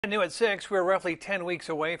New at 6, we're roughly 10 weeks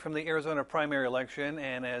away from the Arizona primary election,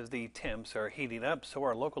 and as the temps are heating up, so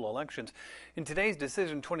are local elections. In today's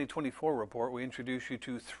Decision 2024 report, we introduce you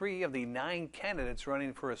to 3 of the 9 candidates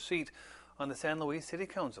running for a seat on the San Luis City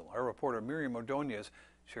Council. Our reporter Miriam Ordonez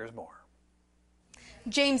shares more.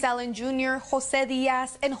 James Allen Jr., Jose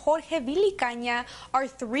Diaz, and Jorge Villicaña are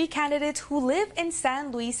 3 candidates who live in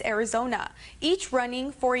San Luis, Arizona, each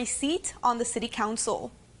running for a seat on the City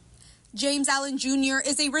Council. James Allen Jr.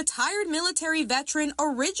 is a retired military veteran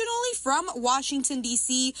originally from Washington,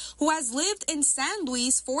 D.C., who has lived in San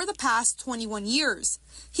Luis for the past 21 years.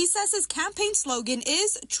 He says his campaign slogan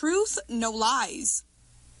is truth, no lies.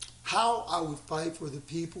 How I would fight for the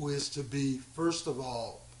people is to be, first of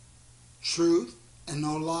all, truth and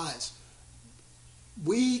no lies.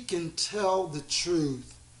 We can tell the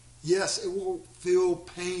truth. Yes, it will feel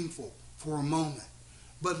painful for a moment,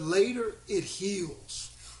 but later it heals.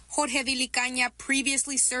 Jorge Villicaña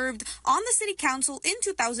previously served on the City Council in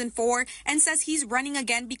 2004 and says he's running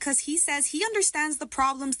again because he says he understands the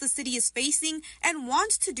problems the city is facing and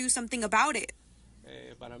wants to do something about it.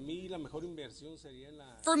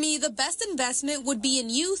 For me, the best investment would be in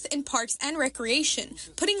youth, in parks and recreation,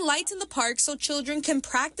 putting lights in the park so children can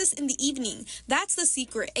practice in the evening. That's the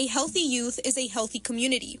secret. A healthy youth is a healthy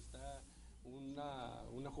community.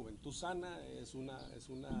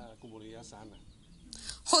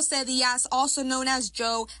 Jose Diaz, also known as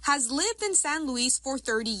Joe, has lived in San Luis for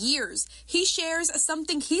 30 years. He shares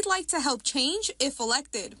something he'd like to help change if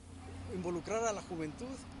elected.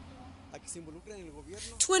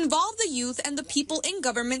 To involve the youth and the people in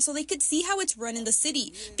government so they could see how it's run in the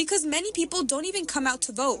city, because many people don't even come out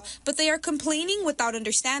to vote, but they are complaining without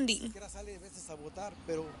understanding.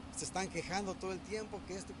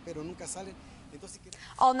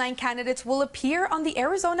 All 9 candidates will appear on the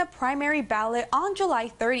Arizona primary ballot on July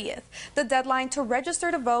 30th. The deadline to register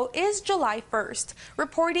to vote is July 1st.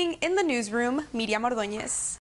 Reporting in the newsroom, Miriam Ordonez.